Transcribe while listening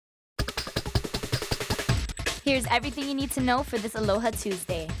Here's everything you need to know for this Aloha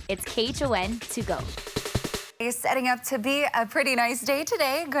Tuesday. It's KHON to go. It's setting up to be a pretty nice day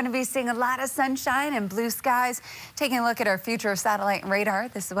today. Going to be seeing a lot of sunshine and blue skies. Taking a look at our future satellite and radar,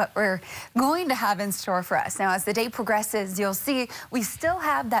 this is what we're going to have in store for us. Now, as the day progresses, you'll see we still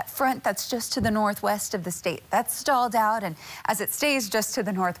have that front that's just to the northwest of the state. That's stalled out, and as it stays just to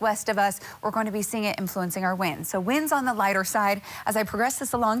the northwest of us, we're going to be seeing it influencing our winds. So winds on the lighter side. As I progress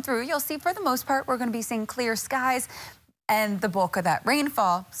this along through, you'll see for the most part, we're going to be seeing clear skies, and the bulk of that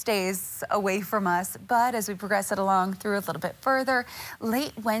rainfall stays away from us. But as we progress it along through a little bit further,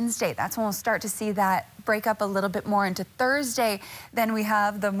 late Wednesday, that's when we'll start to see that break up a little bit more into Thursday. Then we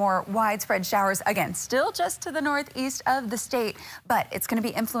have the more widespread showers, again, still just to the northeast of the state, but it's going to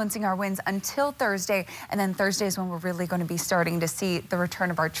be influencing our winds until Thursday. And then Thursday is when we're really going to be starting to see the return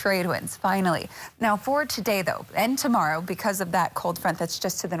of our trade winds, finally. Now, for today, though, and tomorrow, because of that cold front that's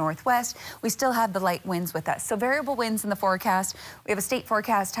just to the northwest, we still have the light winds with us. So variable winds in the forecast. We have a state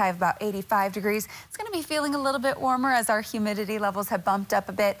forecast high of about 85 degrees. It's going to be feeling a little bit warmer as our humidity levels have bumped up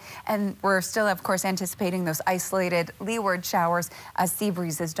a bit, and we're still, of course, anticipating those isolated leeward showers as sea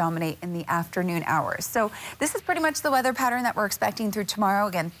breezes dominate in the afternoon hours. So this is pretty much the weather pattern that we're expecting through tomorrow.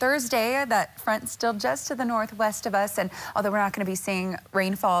 Again, Thursday, that front still just to the northwest of us, and although we're not going to be seeing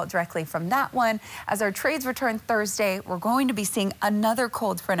rainfall directly from that one, as our trades return Thursday, we're going to be seeing another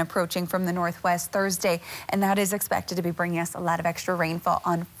cold front approaching from the northwest Thursday, and that is expected to be bringing us a lot of extra rainfall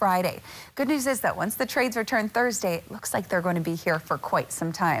on Friday. Good news is that once the trades return Thursday, it looks like they're going to be here for quite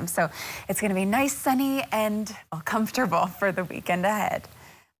some time. So it's going to be nice, sunny, and comfortable for the weekend ahead.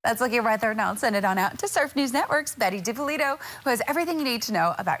 That's looking right there. Now I'll send it on out to Surf News Network's Betty DiPolito, who has everything you need to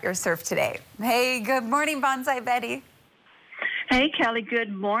know about your surf today. Hey, good morning, Bonsai Betty. Hey, Kelly,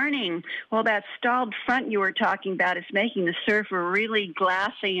 good morning. Well, that stalled front you were talking about is making the surf really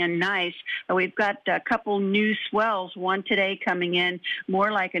glassy and nice. We've got a couple new swells, one today coming in,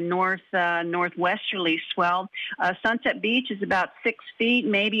 more like a northwesterly swell. Sunset Beach is about 6 feet,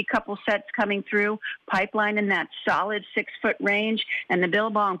 maybe a couple sets coming through. Pipeline in that solid 6-foot range, and the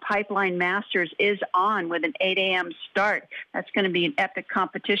Billabong Pipeline Masters is on with an 8 a.m. start. That's going to be an epic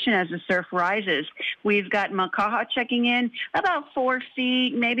competition as the surf rises. We've got Makaha checking in, about 4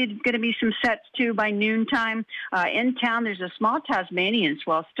 feet, maybe going to be some sets too by noontime. In town, there's a small Tasmanian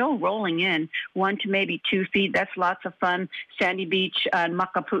swell still rolling in, 1 to maybe 2 feet. That's lots of fun. Sandy Beach and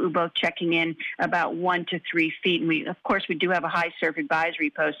Makapu'u both checking in about 1 to 3 feet. And of course, we do have a high surf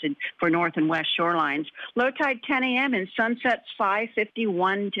advisory posted for north and west shorelines. Low tide 10 a.m. and sunsets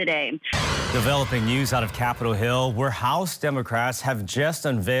 5:51 today. Developing news out of Capitol Hill, where House Democrats have just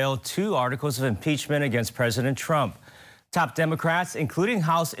unveiled 2 articles of impeachment against President Trump. Top Democrats, including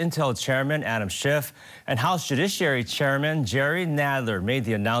House Intel Chairman Adam Schiff and House Judiciary Chairman Jerry Nadler, made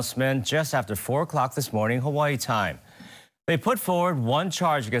the announcement just after 4 o'clock this morning, Hawaii time. They put forward 1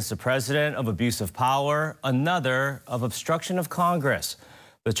 charge against the president of abuse of power, another of obstruction of Congress.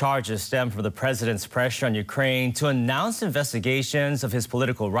 The charges stem from the president's pressure on Ukraine to announce investigations of his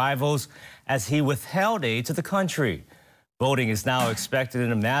political rivals as he withheld aid to the country. Voting is now expected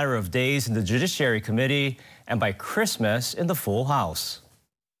in a matter of days in the Judiciary Committee and by Christmas in the full House.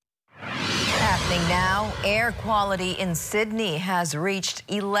 Happening now, air quality in Sydney has reached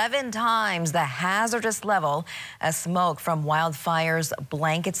 11 times the hazardous level as smoke from wildfires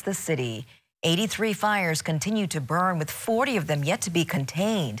blankets the city. 83 fires continue to burn, with 40 of them yet to be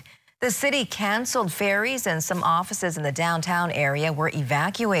contained. The city canceled ferries and some offices in the downtown area were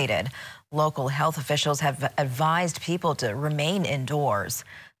evacuated. Local health officials have advised people to remain indoors.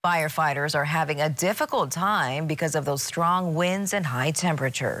 Firefighters are having a difficult time because of those strong winds and high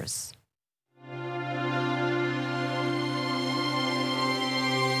temperatures.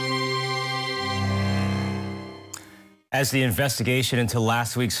 As the investigation into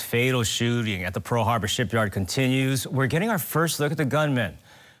last week's fatal shooting at the Pearl Harbor shipyard continues, we're getting our first look at the gunman.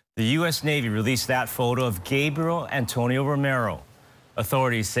 The U.S. Navy released that photo of Gabriel Antonio Romero.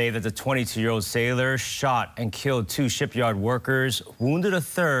 Authorities say that the 22-year-old sailor shot and killed 2 shipyard workers, wounded a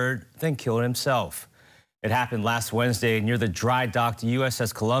 3rd, then killed himself. It happened last Wednesday near the dry-docked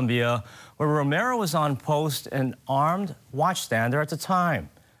USS Columbia, where Romero was on post, an armed watchstander at the time.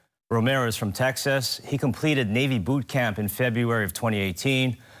 Romero is from Texas. He completed Navy boot camp in February of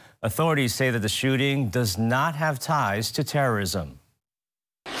 2018. Authorities say that the shooting does not have ties to terrorism.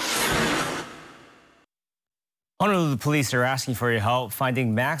 Honolulu police are asking for your help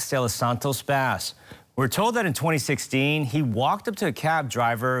finding Max De Los Santos Bass. We're told that in 2016, he walked up to a cab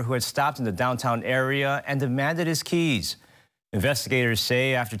driver who had stopped in the downtown area and demanded his keys. Investigators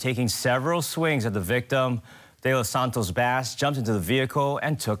say after taking several swings at the victim, De Los Santos Bass jumped into the vehicle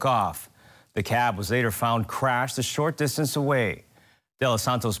and took off. The cab was later found crashed a short distance away. De Los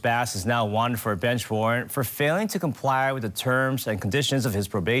Santos Bass is now wanted for a bench warrant for failing to comply with the terms and conditions of his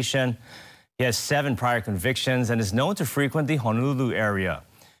probation. He has 7 prior convictions and is known to frequent the Honolulu area.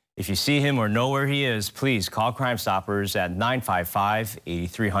 If you see him or know where he is, please call Crime Stoppers at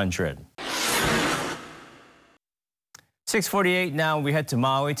 955-8300. 6:48 now, we head to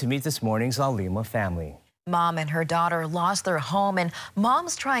Maui to meet this morning's Laulima family. Mom and her daughter lost their home, and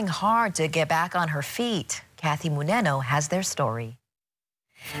mom's trying hard to get back on her feet. Kathy Muneno has their story.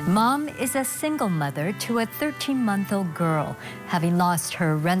 Mom is a single mother to a 13-month-old girl. Having lost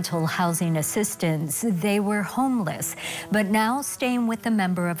her rental housing assistance, they were homeless, but now staying with a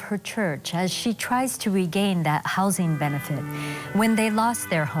member of her church as she tries to regain that housing benefit. When they lost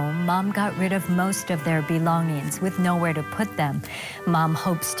their home, Mom got rid of most of their belongings with nowhere to put them. Mom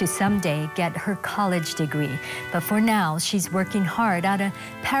hopes to someday get her college degree, but for now, she's working hard at a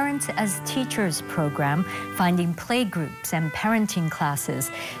Parents as Teachers program, finding playgroups and parenting classes.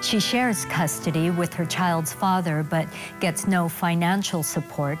 She shares custody with her child's father, but gets no financial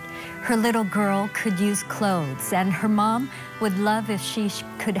support. Her little girl could use clothes, and her mom would love if she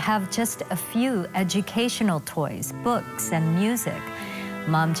could have just a few educational toys, books, and music.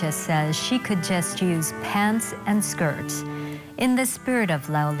 Mom just says she could just use pants and skirts. In the spirit of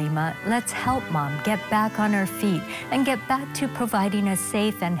Laulima, let's help Mom get back on her feet and get back to providing a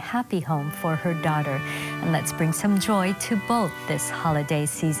safe and happy home for her daughter. And let's bring some joy to both this holiday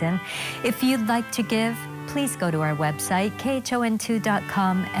season. If you'd like to give, please go to our website,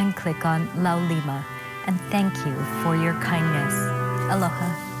 khon2.com, and click on Laulima. And thank you for your kindness.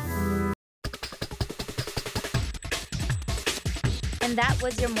 Aloha. And that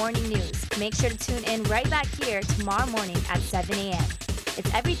was your morning news. Make sure to tune in right back here tomorrow morning at 7 a.m. It's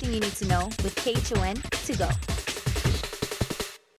everything you need to know with KHON to go.